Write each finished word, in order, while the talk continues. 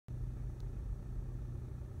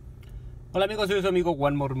Hola amigos, soy su amigo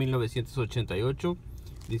OneMore 1988.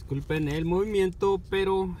 Disculpen el movimiento,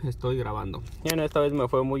 pero estoy grabando. Bueno, esta vez me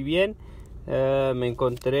fue muy bien. Me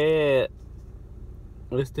encontré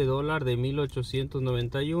este dólar de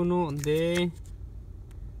 1891 de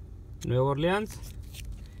Nueva Orleans.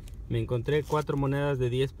 Me encontré 4 monedas de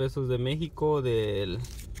 10 pesos de México del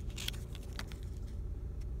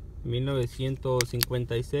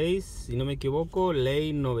 1956, si no me equivoco,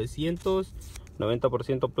 ley 900,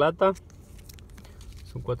 90% plata.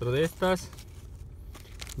 Son 4 de estas.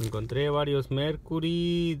 Me encontré varios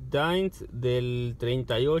Mercury Dines del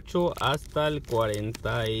 38 hasta el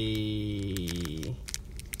 40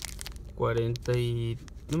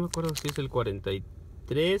 no me acuerdo si es el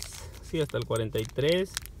 43. Sí, hasta el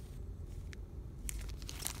 43.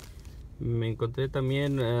 Me encontré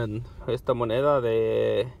también esta moneda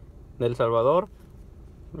de El Salvador,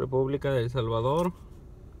 República de El Salvador,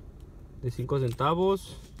 de 5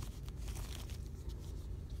 centavos.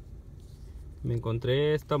 Me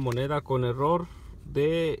encontré esta moneda con error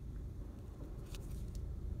de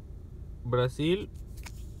Brasil,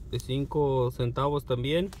 de 5 centavos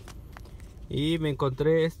también. Y me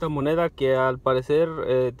encontré esta moneda que al parecer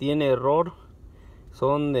tiene error.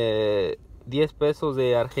 Son 10 pesos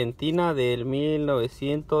de Argentina del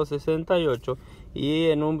 1968. Y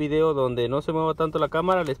en un video donde no se mueva tanto la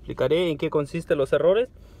cámara le explicaré en qué consisten los errores.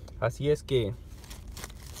 Así es que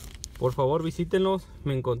por favor visítenlos.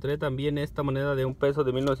 Me encontré también esta moneda de 1 peso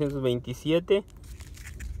de 1927.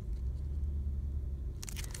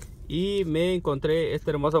 Y me encontré esta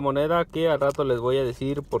hermosa moneda que al rato les voy a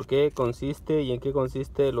decir por qué consiste y en qué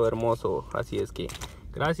consiste lo hermoso. Así es que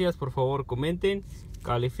gracias, por favor comenten,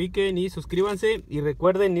 califiquen y suscríbanse. Y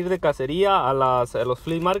recuerden ir de cacería a los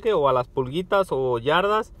flea market o a las pulguitas o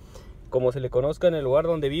yardas, como se le conozca en el lugar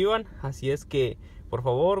donde vivan. Así es que por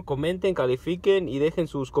favor comenten, califiquen y dejen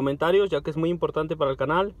sus comentarios, ya que es muy importante para el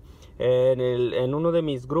canal. En uno de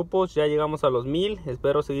mis grupos ya llegamos a los 1000,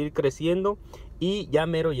 espero seguir creciendo y ya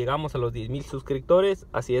mero llegamos a los 10,000 suscriptores.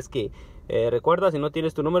 Así es que recuerda, si no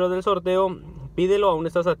tienes tu número del sorteo, pídelo, aún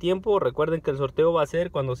estás a tiempo. Recuerden que el sorteo va a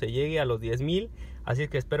ser cuando se llegue a los 10,000, así es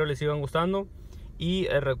que espero les sigan gustando. Y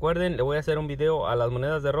recuerden, le voy a hacer un video a las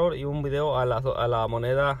monedas de error y un video a la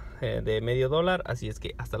moneda de medio dólar. Así es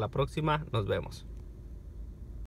que hasta la próxima, nos vemos.